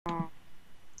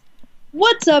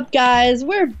What's up, guys?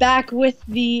 We're back with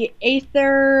the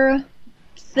Aether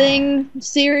thing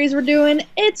series we're doing.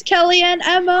 It's Kelly and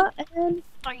Emma and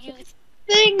Are you?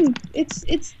 thing.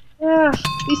 These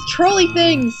trolley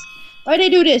things. Why they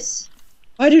do this?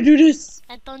 Why they do this?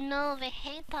 I don't know. They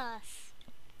hate us.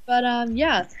 But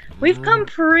yeah, we've come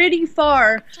pretty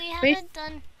far. We haven't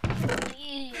done.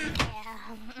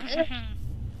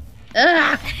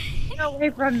 Ugh, get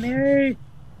away from me.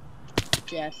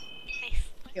 Yes,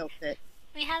 killed it.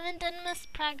 We haven't done much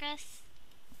progress.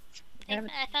 I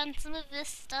found some of this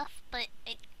stuff, but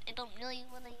I don't really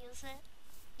want to use it.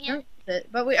 Yeah.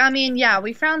 But we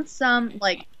found some,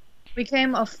 like, we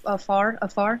came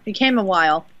afar. We came a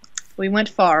while. We went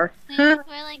far. We're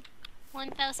like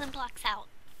 1,000 blocks out.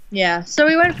 Yeah, so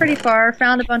we went pretty far.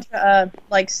 Found a bunch of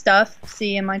like stuff.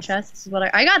 See in my chest. This is what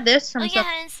I got this from. Oh yeah,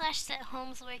 and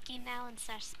 /sethome's working now and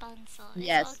 /spun, so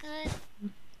it's all good.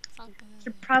 It's all good.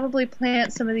 Should probably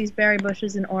plant some of these berry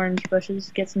bushes and orange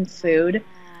bushes. Get some food.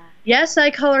 Yes,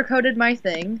 I color coded my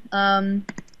thing.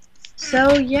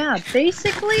 So yeah,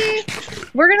 basically,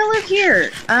 we're gonna live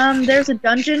here. There's a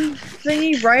dungeon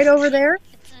thingy right over there.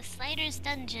 It's a Slider's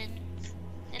dungeon,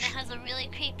 and it has a really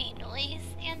creepy noise,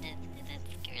 and it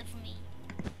scares me.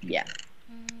 Yeah.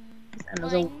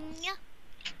 Boing.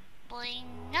 Boing.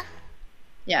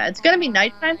 Yeah, it's gonna be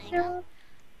nighttime soon.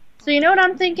 So you know what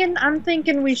I'm thinking? I'm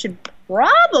thinking we should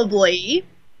probably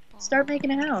start making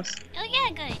a house. Oh yeah,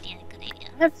 good idea, good idea.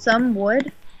 I have some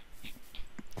wood.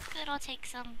 Good, I'll take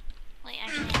some. Wait, I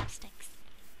actually have sticks.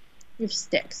 You have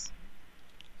sticks.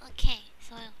 Okay,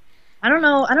 so I don't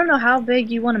know how big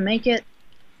you want to make it.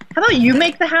 How about you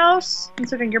make the house?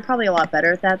 Considering you're probably a lot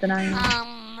better at that than I am.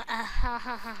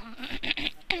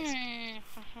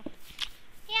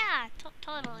 Yeah,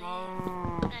 totally.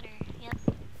 Better, yep.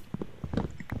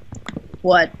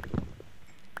 What?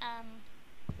 I'm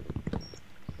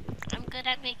good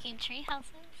at making tree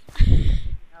houses.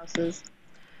 Houses.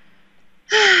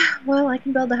 Well, I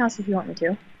can build the house if you want me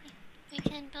to. We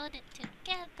can build it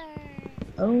together.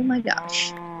 Oh my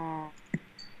gosh.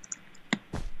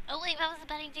 Oh wait, that was a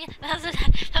bad idea. That was a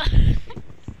bad...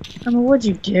 Emma, what'd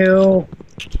you do?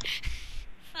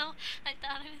 So, I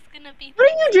thought it was gonna be...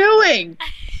 What are you doing?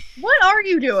 What are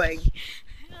you doing? Okay,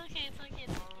 it's okay,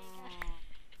 it's okay.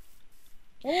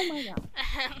 Oh my god.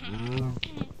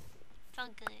 It's all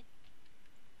good.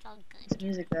 It's all good. It's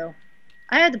music though.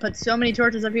 I had to put so many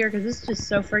torches up here because this is just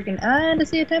so freaking... And to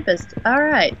see a tempest.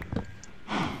 Alright.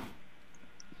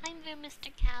 I'm there, Mr.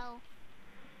 Cow.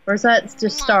 Where's that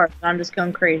just start? I'm just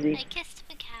going crazy. I kissed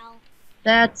the cow.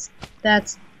 That's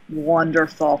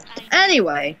wonderful.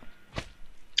 Anyway.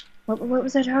 What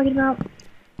was I talking about?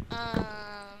 I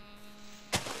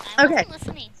Okay. wasn't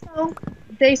listening. So,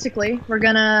 basically, we're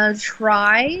gonna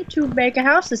try to make a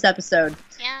house this episode.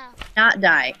 Yeah. Not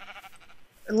die.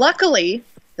 Luckily,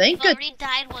 thank goodness. I've already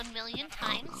died 1,000,000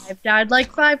 times. I've died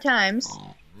like 5 times.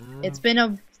 It's been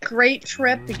a great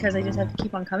trip because I just have to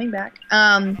keep on coming back.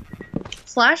 /back,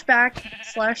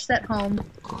 /set home,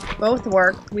 both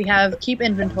work. We have keep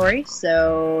inventory,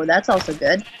 so that's also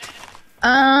good.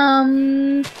 I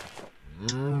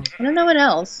don't know what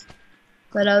else.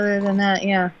 But other than that,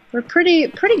 yeah. We're pretty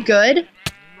good.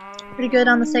 Pretty good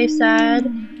on the safe side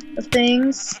of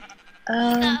things.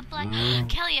 Keleigh,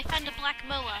 I found a black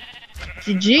moa.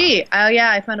 GG. Oh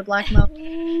yeah, I found a black moa.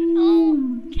 Oh,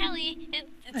 Keleigh,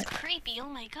 it's creepy. Oh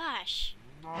my gosh.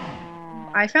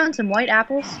 I found some white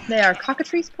apples. They are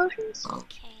cockatrice potions.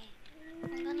 Okay.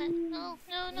 I'm gonna... No,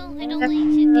 I don't like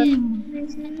to get... I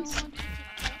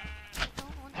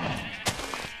don't want to get...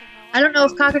 I don't know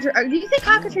if cockatrice... Do you think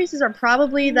cockatrices are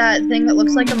probably that thing that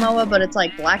looks like a moa, but it's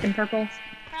like black and purple?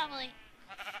 Probably.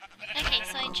 Okay,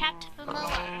 so I trapped the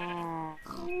moa.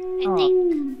 I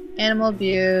think. Animal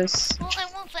abuse. Well, I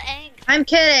want the egg. I'm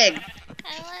kidding! I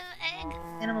want the egg.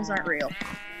 Animals aren't real.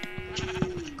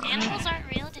 Animals aren't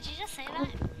real? Did you just say that?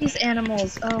 These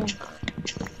animals, oh.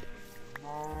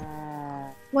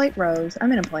 White rose. I'm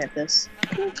gonna plant this.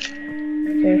 Okay.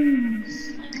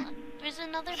 There's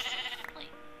another... Wait.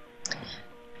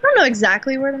 I don't know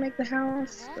exactly where to make the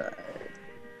house, but...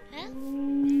 Huh?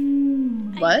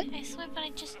 What? I swear, but I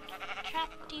just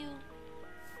trapped you.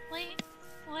 Wait,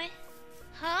 what?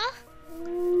 Huh?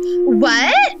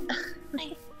 What?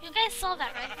 You guys saw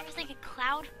that, right? There was like a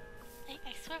cloud.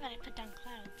 I swear that I put down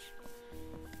clouds.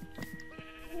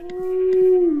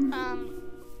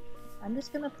 I'm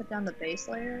just gonna put down the base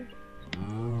layer.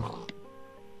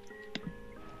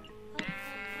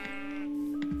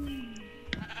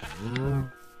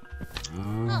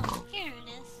 Oh, here it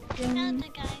is. Found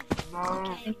it, guys.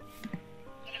 Okay.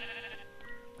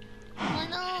 Oh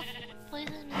no!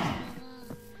 Poisonous.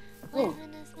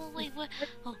 Poisonous. Oh, wait, what?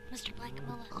 Oh, Mr. Black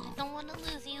Mama, I don't want to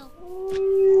lose you.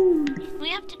 We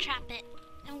have to trap it.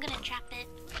 I'm gonna trap it.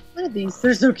 Look at these.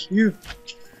 They're so cute.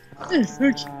 They're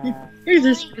so cute. They're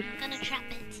just... I'm gonna trap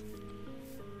it.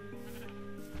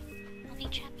 I'll be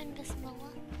trapping Miss Moa.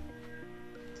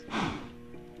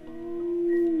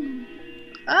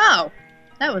 Oh,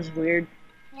 that was weird.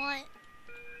 What?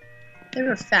 They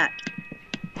were fat.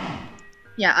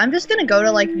 Yeah, I'm just gonna go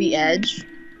to like the edge.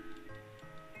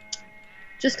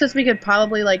 Just because we could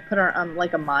probably like put our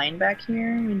like a mine back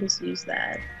here and just use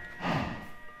that. I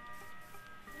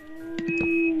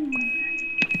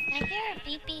hear a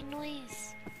beepy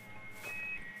noise.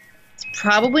 It's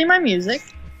probably my music.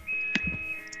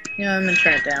 You know, I'm gonna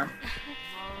turn it down.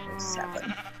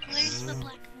 7. Where's the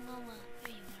Black Moa?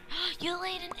 There you are. You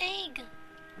laid an egg!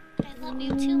 I love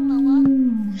you too, Moa.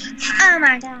 Oh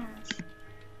my gosh.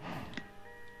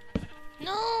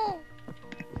 No!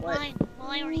 What? Fine. Well,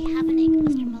 I already have an egg,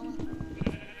 Mr. Moa.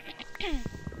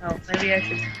 Oh, maybe I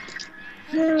should.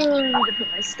 I need to put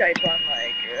my Skype on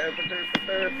like.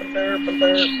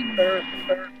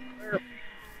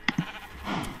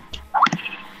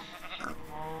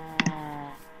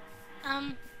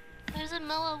 There's a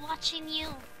Moa watching you.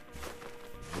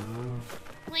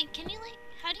 Wait, can you like,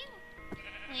 how do you,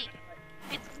 wait,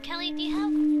 Keleigh, do you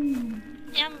have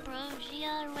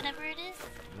ambrosia or whatever it is?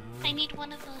 I need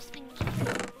one of those things.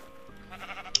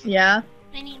 Yeah?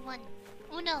 I need one.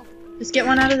 Oh no. Just get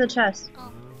one out of the chest.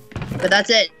 Oh. But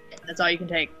that's it. That's all you can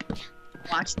take.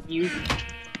 Watch you.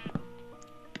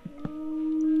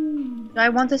 Do I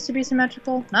want this to be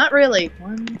symmetrical? Not really.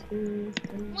 1, 2,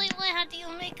 3. Wait, how do you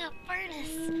make a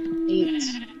furnace?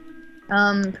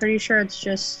 8. Pretty sure it's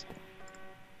just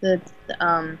the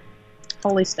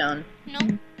holy stone.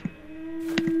 Nope.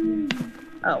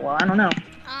 Oh, well, I don't know.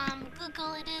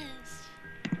 Google it is.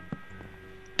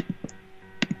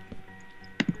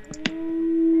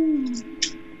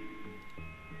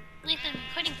 We've been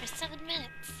recording for 7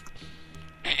 minutes.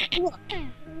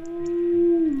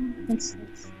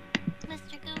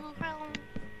 Mr. Google Chrome.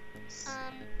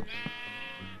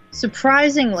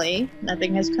 Surprisingly,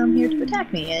 nothing has come here to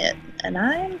attack me yet, and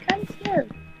I'm kind of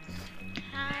scared.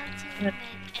 How to make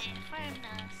a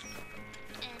furnace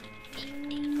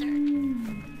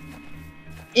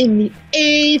In the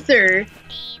Aether.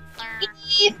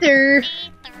 Aether.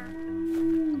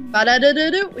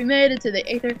 Ba-da-da-da-do. We made it to the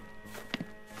Aether.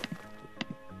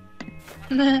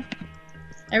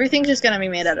 Everything's just gonna be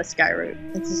made out of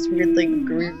skyroot. It's this weirdly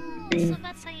green. So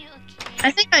that's how you, okay.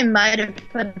 I think I might have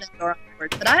put a door on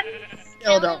torch, but I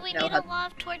still don't we know need how. a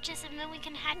lot of torches and then we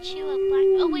can hatch you a black.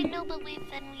 Oh wait, no, but wait,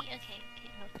 then we. Okay,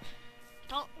 no.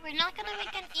 Don't. We're not gonna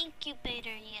make an incubator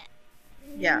yet.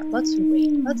 Yeah, let's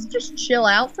wait. Let's just chill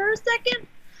out for a second.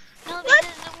 No,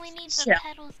 because then we need the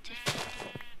petals to.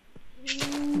 Wait,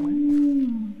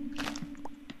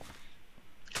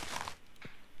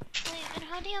 and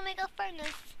how do you make a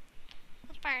furnace?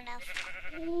 A furnace.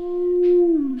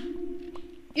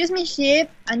 Excuse me, sheep.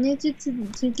 I need you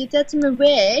to get out of my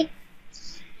way.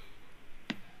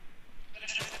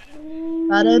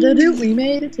 Ba-da-da-do. We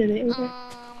made it to the Aether.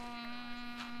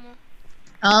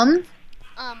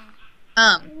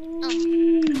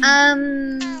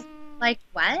 Like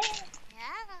what?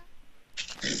 Yeah.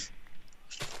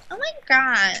 Oh my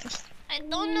gosh. I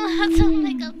don't know how to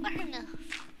make a furnace.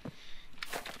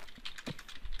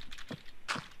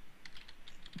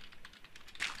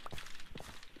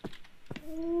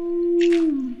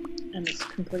 And it's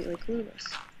completely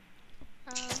clueless.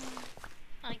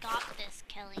 I got this,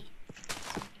 Keleigh.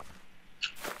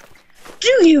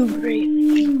 Do you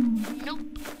really? Nope.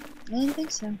 I didn't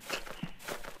think so.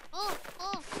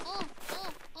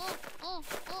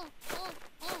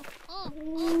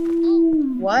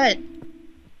 What?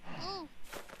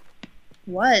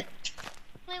 What?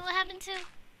 Wait, what happened to?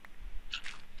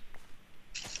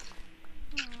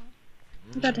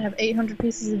 I'm about to have 800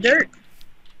 pieces of dirt.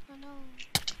 Oh no.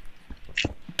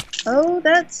 Oh,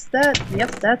 that's that.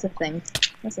 Yep, that's a thing.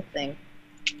 That's a thing.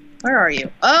 Where are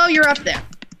you? Oh, you're up there.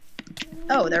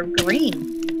 Oh, they're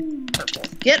green. Purple.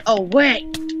 Get away!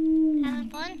 Having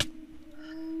fun?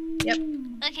 Yep.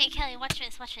 Okay, Keleigh, watch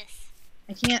this, watch this.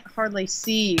 I can't hardly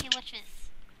see. Okay, watch this.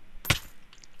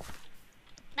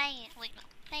 Bam! Wait, no.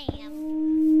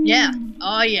 Bam! Yeah.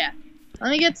 Oh, yeah.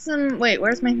 Let me get some. Wait,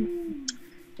 where's my.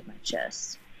 Get my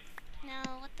chest. No,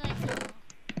 what do I do?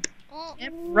 Oh.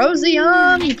 Yep. Rosium!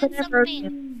 I You did put that something.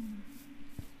 Rosium.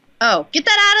 Oh, get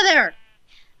that out of there!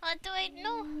 What do I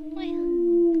know? Wait.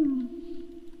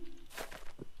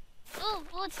 Oh,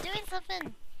 it's doing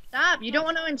something. Stop. You don't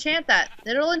want to enchant that.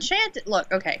 It'll enchant it. Look,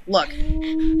 okay, look.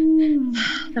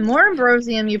 The more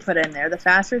ambrosium you put in there, the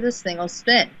faster this thing will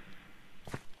spin.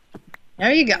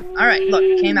 There you go. Alright, look,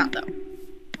 it came out though.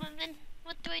 Well, then,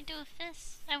 what do I do with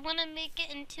this? I want to make it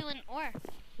into an ore.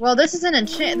 Well, this is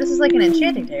like an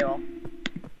enchanting table.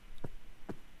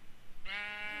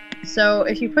 So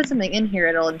if you put something in here,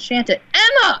 it'll enchant it.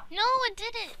 Emma! No, it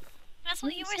didn't. That's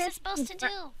what you were supposed to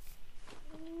do.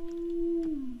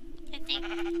 I think.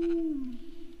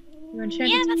 You enchanted.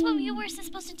 Yeah, that's what you were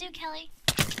supposed to do, Keleigh.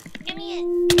 Give me it.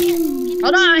 Give me it.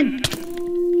 Hold on!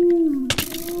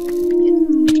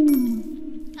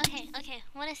 Okay.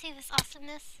 Want to see this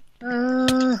awesomeness?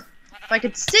 If I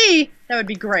could see, that would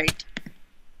be great.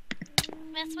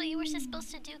 That's what you were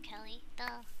supposed to do, Keleigh.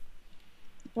 Duh.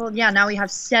 Well, yeah, now we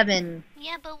have 7.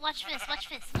 Yeah, but watch this,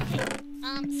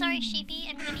 Okay. Sorry, Sheepy,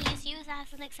 I'm gonna use you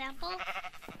as an example.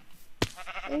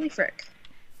 Holy frick.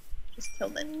 Just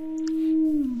killed it.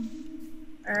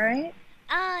 Alright.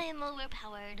 I am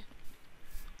overpowered.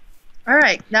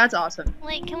 Alright, that's awesome.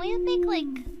 Wait, can we make,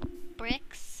 like,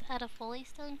 bricks out of holy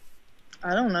stone?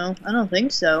 I don't know. I don't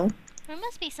think so. There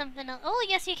must be something else. Oh,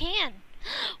 yes, you can.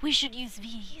 We should use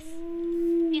these.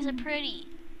 These are pretty.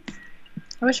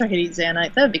 I wish I could eat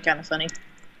Zanite. That would be kind of funny.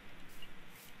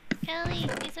 Keleigh,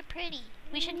 these are pretty.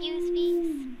 We should use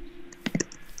these.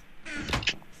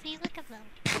 See, look at them.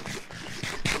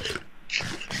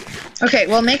 Okay,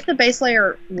 well, make the base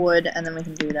layer wood, and then we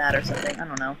can do that or something. I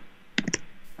don't know.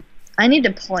 I need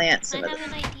to plant some of I this.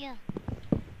 have an idea.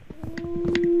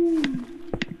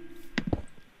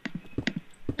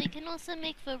 We can also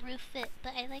make the roof fit,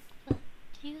 but I like the...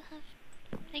 Do you have...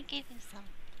 I gave you some.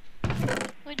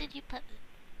 Where did you put it?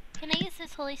 Can I use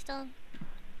this holy stone?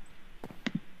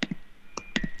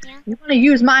 Yeah? You want to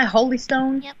use my holy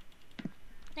stone? Yep.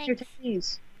 Here, Thanks. take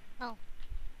these. Oh.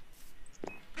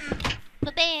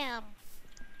 Ba-bam!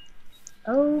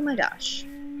 Oh my gosh.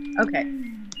 Okay.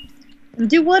 And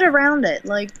do wood around it.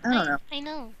 Like, I don't know. I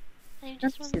know. I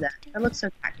Let's just do want that. to... That looks so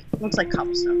tacky. It looks like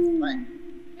cobblestone. But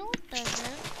No, it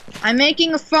doesn't. I'm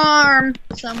making a farm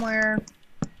somewhere.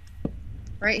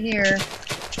 Right here.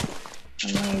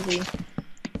 I'm lazy.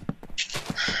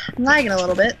 I'm lagging a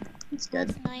little bit. It's good.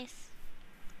 That's nice.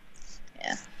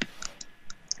 Yeah.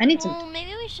 I need some... Oh,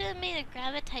 maybe we should have made a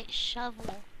gravitite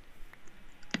shovel.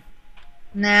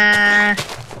 Nah.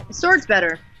 The sword's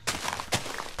better.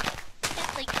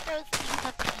 It, like, throws things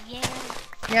up in the air.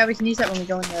 Yeah, we can use that when we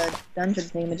go in the dungeon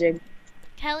thingamajig.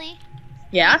 Keleigh?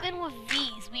 Yeah? Even with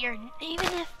these, even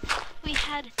if we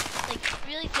had, like,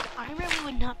 really good armor, we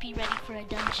would not be ready for a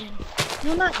dungeon.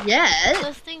 No, not yet.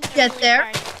 Those things are Get really there.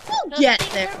 hard. We'll Those get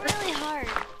things there. are really hard.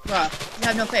 Well, you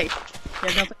have no faith. You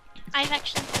have no faith. I've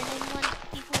actually been in one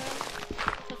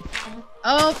before.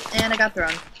 Oh, and I got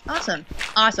thrown. Awesome.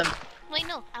 Awesome. Wait,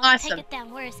 no. I'll Awesome. take it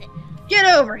down. Where is it? Get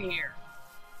over here.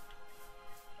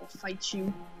 I'll fight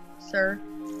you, sir.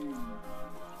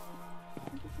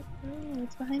 Oh,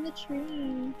 it's behind the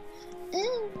tree.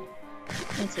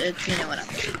 It's you know what I'm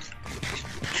doing.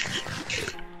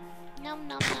 Nom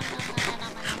nom nom nom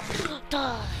nom nom nom.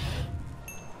 Die.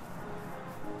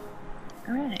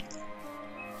 Alright.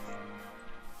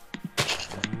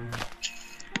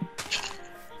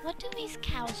 What do these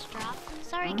cows drop?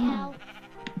 Sorry, cow.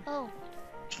 Oh.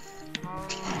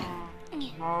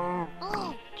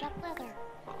 Oh, drop leather.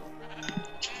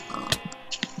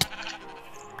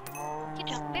 You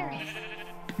drop berries.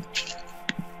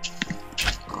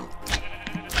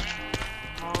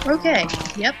 Okay.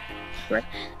 Yep. Correct.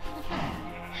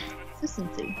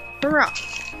 Consistency. Hurrah.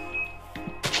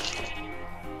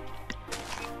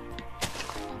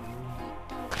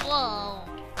 Whoa.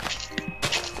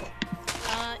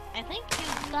 I think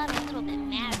you got a little bit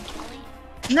mad,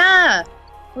 Keleigh. Nah.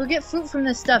 We'll get fruit from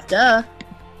this stuff, duh.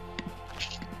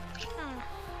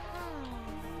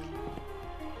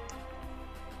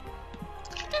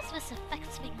 What does this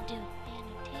effects thing do?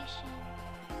 Annotation.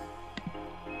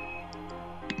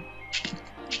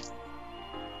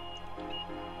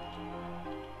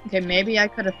 Okay, maybe I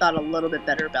could have thought a little bit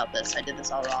better about this. I did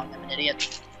this all wrong. I'm an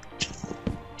idiot.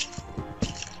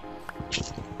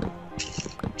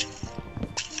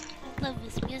 I love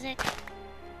this music.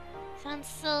 Sounds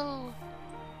so...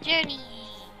 Journey.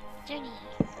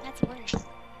 That's a word.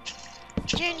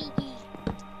 Journey.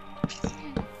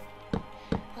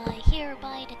 I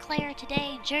hereby declare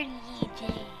today Journey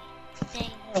Day.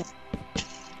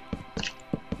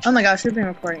 Oh my gosh, we've been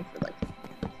recording for like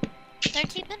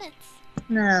 13 minutes.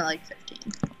 no, like 15.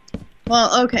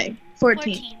 Well, okay,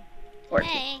 14. 14.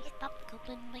 Hey, stop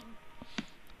complaining.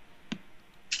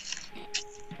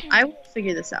 I will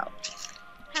figure this out.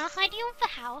 How high do you want the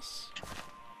house?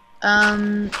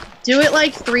 Do it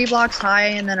like 3 blocks high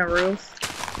and then a roof.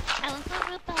 I want the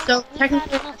roof out. So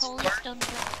technically, the holy stone brick.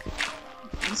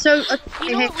 So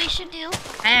you know what we should do?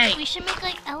 Hey. We should make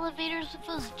like elevators with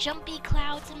those jumpy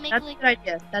clouds and make That's like. a good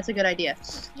idea. That's a good idea.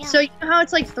 Yeah. So you know how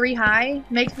it's like 3 high?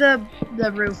 Make the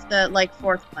roof the like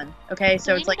 4th one. Okay,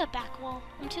 so it's like a back wall.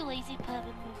 I'm too lazy to put up a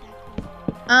new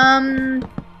back wall.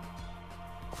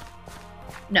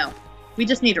 No, we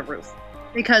just need a roof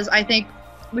because I think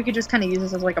we could just kind of use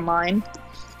this as like a mine.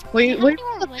 We will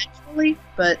eventually,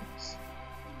 but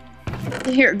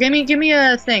here, give me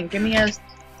a thing. Give me a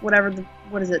whatever.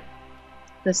 What is it?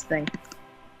 This thing.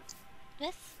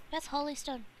 That's holy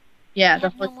stone. Yeah, the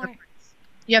holy stone.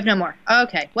 You have no more.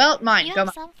 Okay, well, mine. You Go.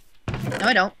 have some? No,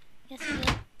 I don't. Yes, you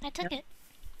do. I took it.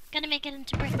 Gotta make it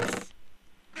into bricks.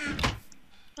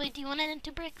 Wait, do you want it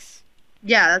into bricks?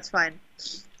 Yeah, that's fine.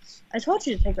 I told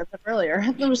you to take that stuff earlier.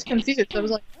 I was confused. I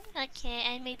was like, okay,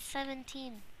 I made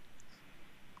 17.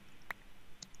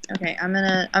 Okay, I'm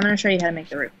gonna show you how to make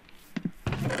the roof.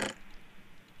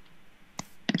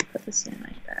 Put this in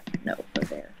like that. No, put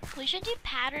there. We should do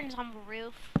patterns on the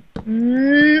roof.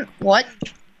 What?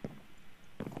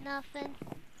 Nothing.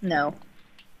 No.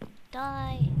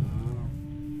 Die.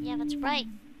 Yeah, that's right.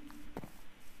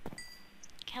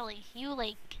 Keleigh, you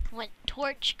like went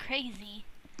torch crazy.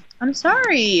 I'm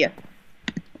sorry.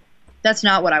 That's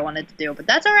not what I wanted to do, but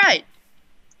that's alright.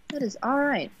 That is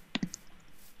alright.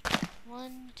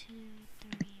 1, 2,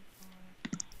 3,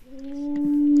 4, 5, 6.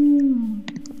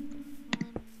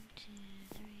 1, 2,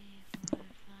 3, 4, 5,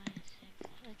 6.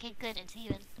 Okay, good, it's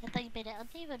even. I thought you made it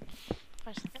uneven for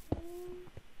a second.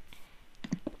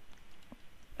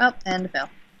 Oh, and it fell.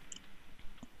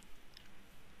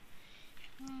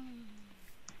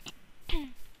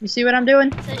 You see what I'm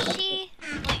doing? So she,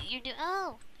 wait, you're doing,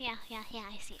 oh, yeah,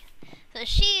 I see it. So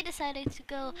she decided to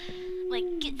go,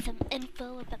 like, get some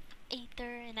info about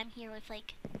Aether, and I'm here with,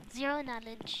 like, 0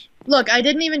 knowledge. Look, I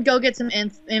didn't even go get some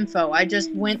info. I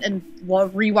just went and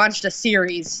rewatched a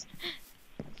series.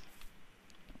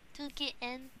 To get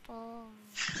info.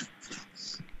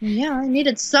 Yeah, I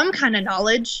needed some kind of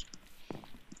knowledge.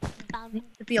 I need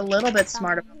to be a little bit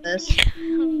smart about this.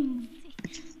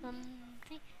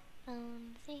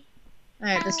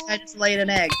 Alright, this guy just laid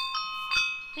an egg.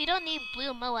 We don't need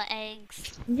blue moa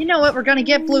eggs. You know what? We're gonna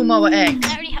get blue moa eggs.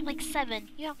 I already have like 7.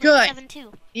 You have like Good. 7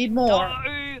 too. Need more.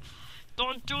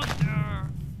 Don't do that.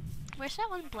 Where's that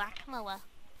one black moa?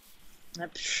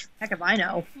 Heck if I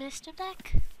know. Mr.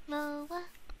 Black Moa.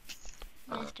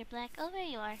 Mr. Black, oh there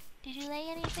you are. Did you lay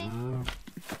anything?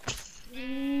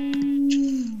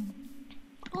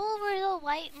 Oh, where's the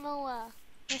white moa?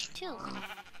 There's 2.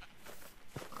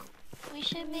 We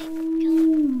should make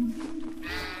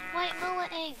white moa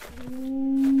egg.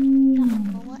 Got a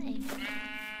moa egg.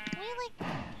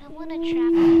 I want to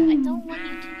trap you. I don't want you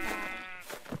to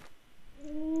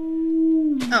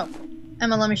die. Oh,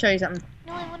 Emma, let me show you something.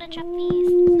 No, I want to trap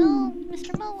bees. No,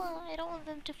 Mr. Moa. I don't want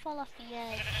them to fall off the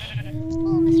edge.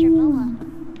 Oh, Mr. Moa.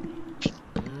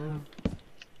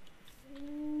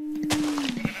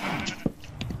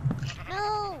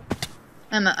 No!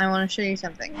 Emma, I want to show you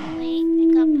something. Wait, I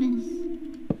got this.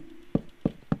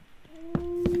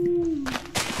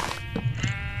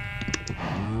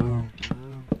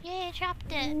 Yay, I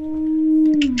trapped it.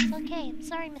 It's okay. I'm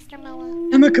sorry, Mr.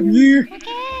 Moa. Emma, come here.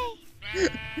 Okay.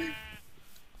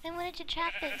 I wanted to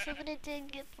trap it so that it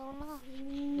didn't get blown off.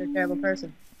 You're a terrible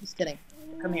person. Just kidding.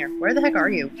 Come here. Where the heck are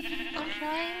you? I'm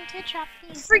trying to trap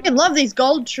these. I freaking love these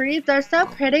gold trees. They're so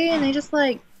pretty and they just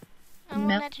like... I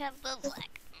want to trap the black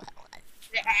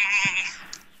moas.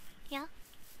 Yeah?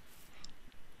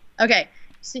 Okay.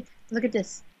 See, look at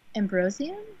this.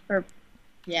 Ambrosium? Or...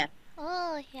 Yeah.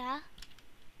 Oh, yeah.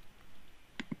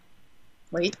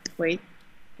 Wait.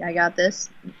 I got this.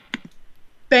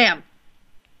 Bam!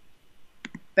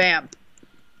 Bam.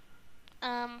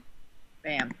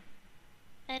 Bam.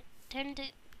 It turned to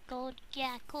gold.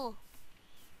 Yeah, cool.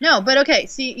 No, but okay,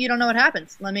 see, you don't know what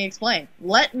happens. Let me explain.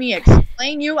 Let me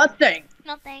explain you a thing.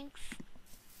 No thanks.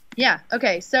 Yeah,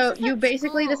 okay, so you That's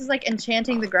basically, cool. this is like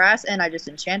enchanting the grass, and I just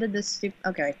enchanted this stupid...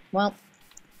 Okay, well...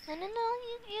 No,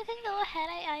 you can go ahead.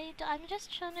 I'm just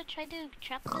trying to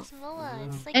trap this moa.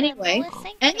 It's like Anyway, a moa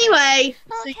sanctuary.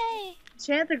 so you Okay.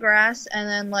 enchant the grass, and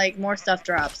then, like, more stuff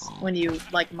drops when you,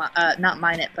 like, not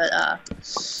mine it, but,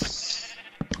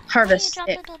 harvest Oh, it.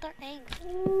 you dropped another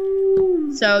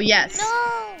egg. So, yes.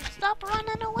 No! Stop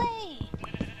running away!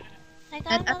 I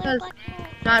got And another Emma's black moa.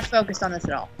 not focused on this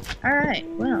at all. Alright,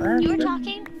 well, that's... You were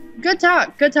talking? Good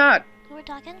talk, good talk. You were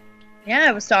talking? Yeah,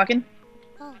 I was talking.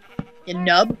 Oh. You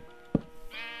nub.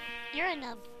 You're a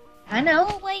nub. I know.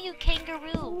 Go away, you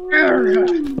kangaroo.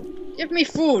 Give me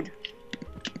food.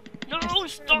 No, Well,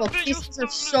 stop it! pieces are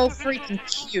so freaking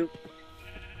cute.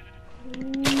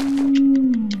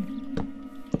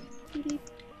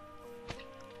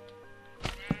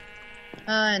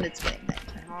 And it's getting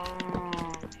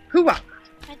nighttime. Hoorah!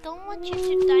 I don't want you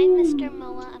to die, Mr.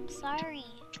 Moa. I'm sorry.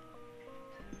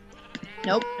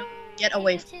 Nope. Nope. Get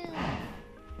away from me.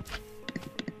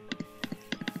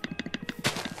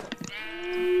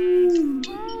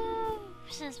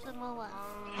 This is the Moa.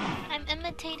 I'm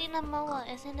imitating a Moa.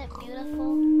 Isn't it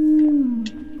beautiful?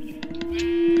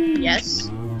 Yes.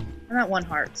 I'm at 1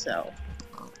 heart, so.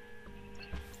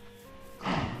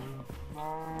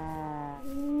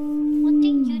 What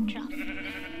did you drop?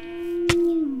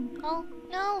 Oh,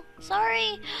 no.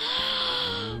 Sorry.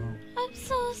 I'm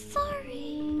so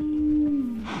sorry.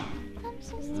 I'm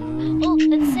so sorry. Oh,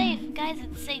 it's safe. Guys,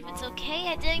 it's safe. It's okay.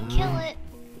 I didn't kill it.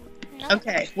 Nope.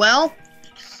 Okay, well,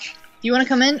 do you want to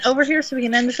come in over here so we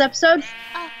can end this episode?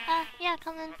 Yeah,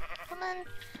 come in. Come in.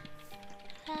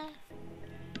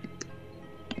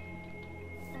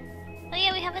 Oh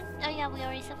yeah, we haven't. Oh yeah, we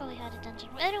already said we had a dungeon.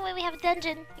 Anyway, we have a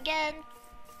dungeon again.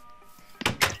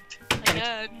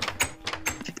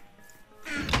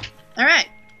 Alright,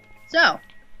 so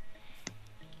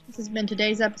this has been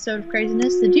today's episode of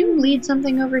Craziness. Did you lead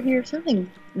something over here?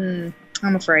 Something,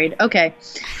 I'm afraid. Okay,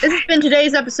 this has been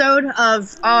today's episode of,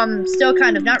 still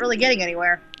kind of not really getting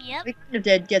anywhere. Yep. We kind of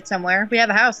did get somewhere. We have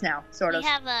a house now, sort of. We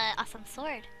have a awesome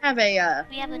sword. We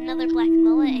have another black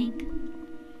Moa egg.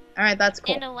 Alright, that's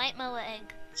cool. And a white Moa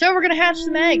egg. So we're gonna hatch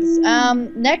some eggs.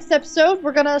 Next episode,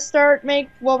 we're gonna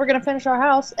we're gonna finish our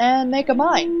house and make a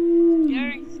mine.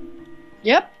 Yes.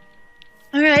 Yep.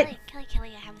 Alright.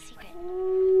 Keleigh, I have a secret. I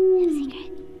have a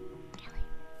secret. Keleigh,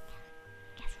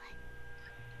 guess what?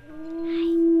 Hi.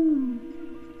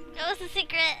 That was a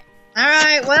secret.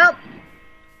 Alright, well,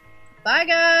 bye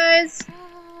guys.